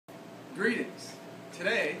Greetings!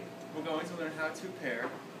 Today we're going to learn how to pair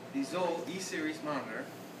the Zoll E-Series monitor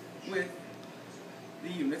with the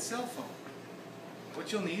unit cell phone.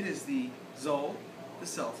 What you'll need is the Zoll, the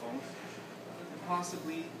cell phone, and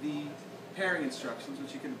possibly the pairing instructions,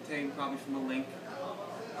 which you can obtain probably from a link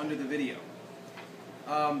under the video.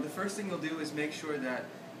 The first thing you'll do is make sure that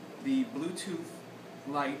the Bluetooth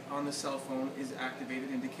light on the cell phone is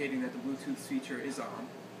activated, indicating that the Bluetooth feature is on.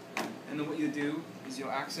 And then what you do is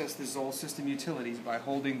you'll access the Zoll system utilities by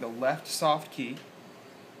holding the left soft key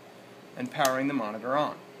and powering the monitor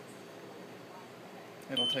on.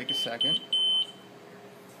 It'll take a second.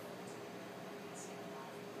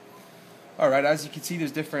 Alright, as you can see,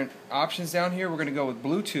 there's different options down here. We're going to go with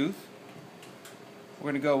Bluetooth.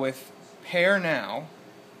 We're going to go with Pair Now.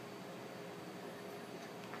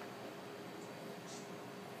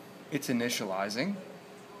 It's initializing.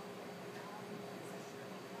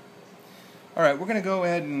 Alright, we're going to go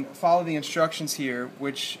ahead and follow the instructions here,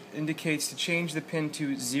 which indicates to change the pin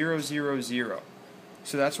to 000.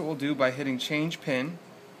 So that's what we'll do by hitting change pin.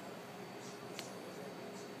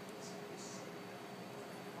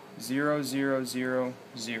 0000.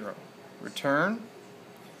 Return.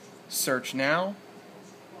 Search now.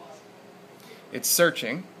 It's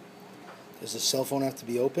searching. Does the cell phone have to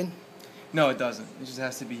be open? No, it doesn't. It just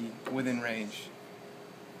has to be within range.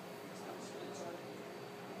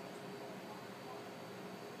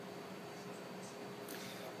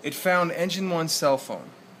 It found engine 1 cell phone.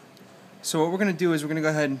 So what we're going to do is we're going to go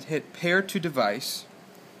ahead and hit pair to device.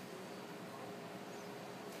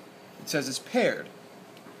 It says it's paired.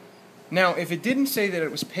 Now, if it didn't say that it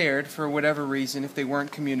was paired for whatever reason, if they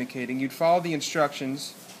weren't communicating, you'd follow the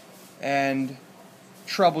instructions and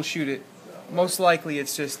troubleshoot it. Most likely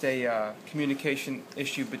it's just a communication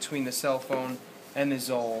issue between the cell phone and the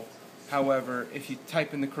Zoll. However, if you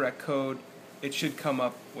type in the correct code, it should come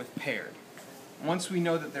up with paired. Once we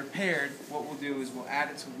know that they're paired, what we'll do is we'll add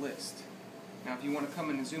it to list. Now if you want to come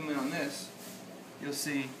in and zoom in on this, you'll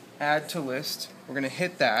see add to list. We're going to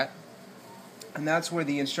hit that, and that's where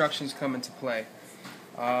the instructions come into play.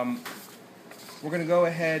 We're going to go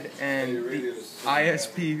ahead and the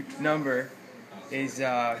ISP number is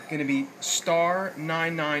going to be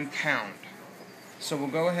 *99#. So we'll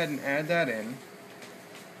go ahead and add that in.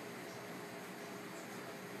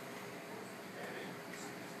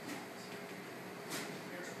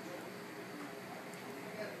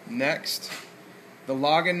 Next, the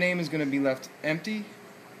login name is going to be left empty.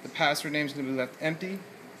 The password name is going to be left empty.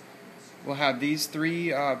 We'll have these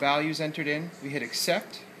three values entered in. We hit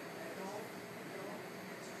accept.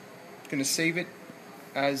 Going to save it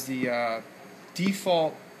as the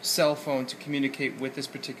default cell phone to communicate with this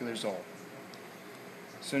particular Zoll.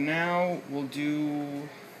 So now we'll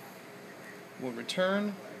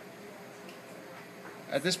return.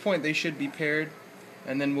 At this point they should be paired,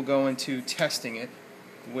 and then we'll go into testing it,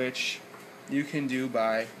 which you can do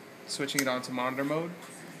by switching it on to monitor mode.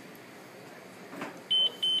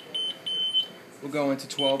 We'll go into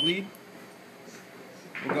 12 lead.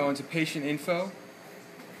 We'll go into patient info,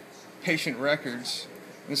 patient records.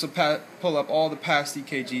 And this will pull up all the past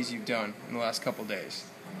EKGs you've done in the last couple days.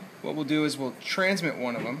 What we'll do is we'll transmit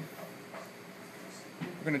one of them.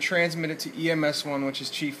 We're going to transmit it to EMS1, which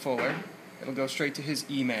is Chief Fuller. It'll go straight to his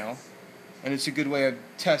email, and it's a good way of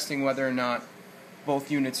testing whether or not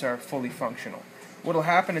both units are fully functional. What will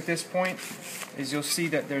happen at this point is you'll see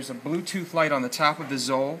that there's a Bluetooth light on the top of the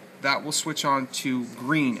Zoll. That will switch on to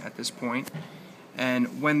green at this point.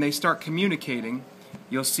 And when they start communicating,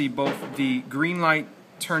 you'll see both the green light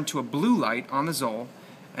turn to a blue light on the Zoll,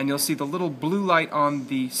 and you'll see the little blue light on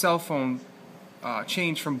the cell phone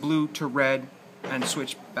change from blue to red and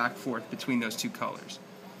switch back and forth between those two colors.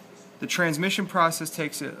 The transmission process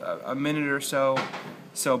takes a minute or so,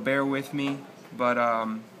 so bear with me. But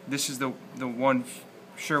this is the one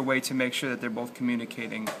sure way to make sure that they're both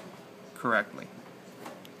communicating correctly.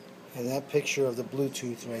 And that picture of the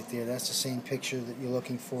Bluetooth right there, that's the same picture that you're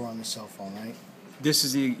looking for on the cell phone, right? This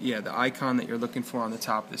is the icon that you're looking for on the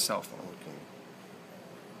top of the cell phone. Okay.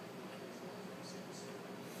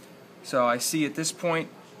 So I see at this point,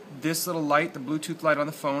 this little light, the Bluetooth light on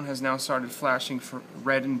the phone, has now started flashing for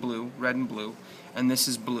red and blue, and this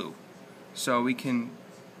is blue. So we can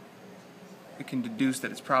deduce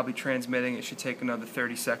that it's probably transmitting. It should take another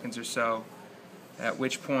 30 seconds or so, at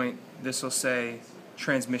which point this will say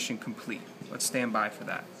transmission complete. Let's stand by for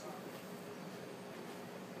that.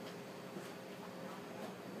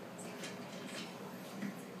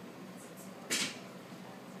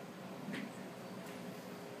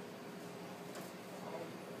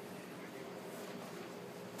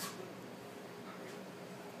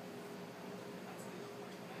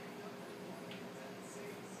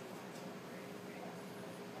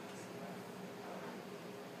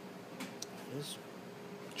 it is.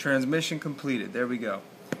 Transmission completed. There we go.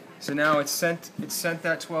 So now it's sent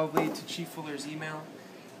that 12 lead to Chief Fuller's email.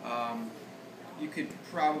 You could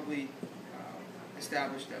probably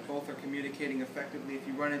establish that both are communicating effectively. If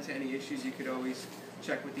you run into any issues, you could always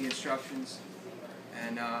check with the instructions.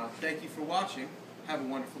 And thank you for watching. Have a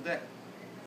wonderful day.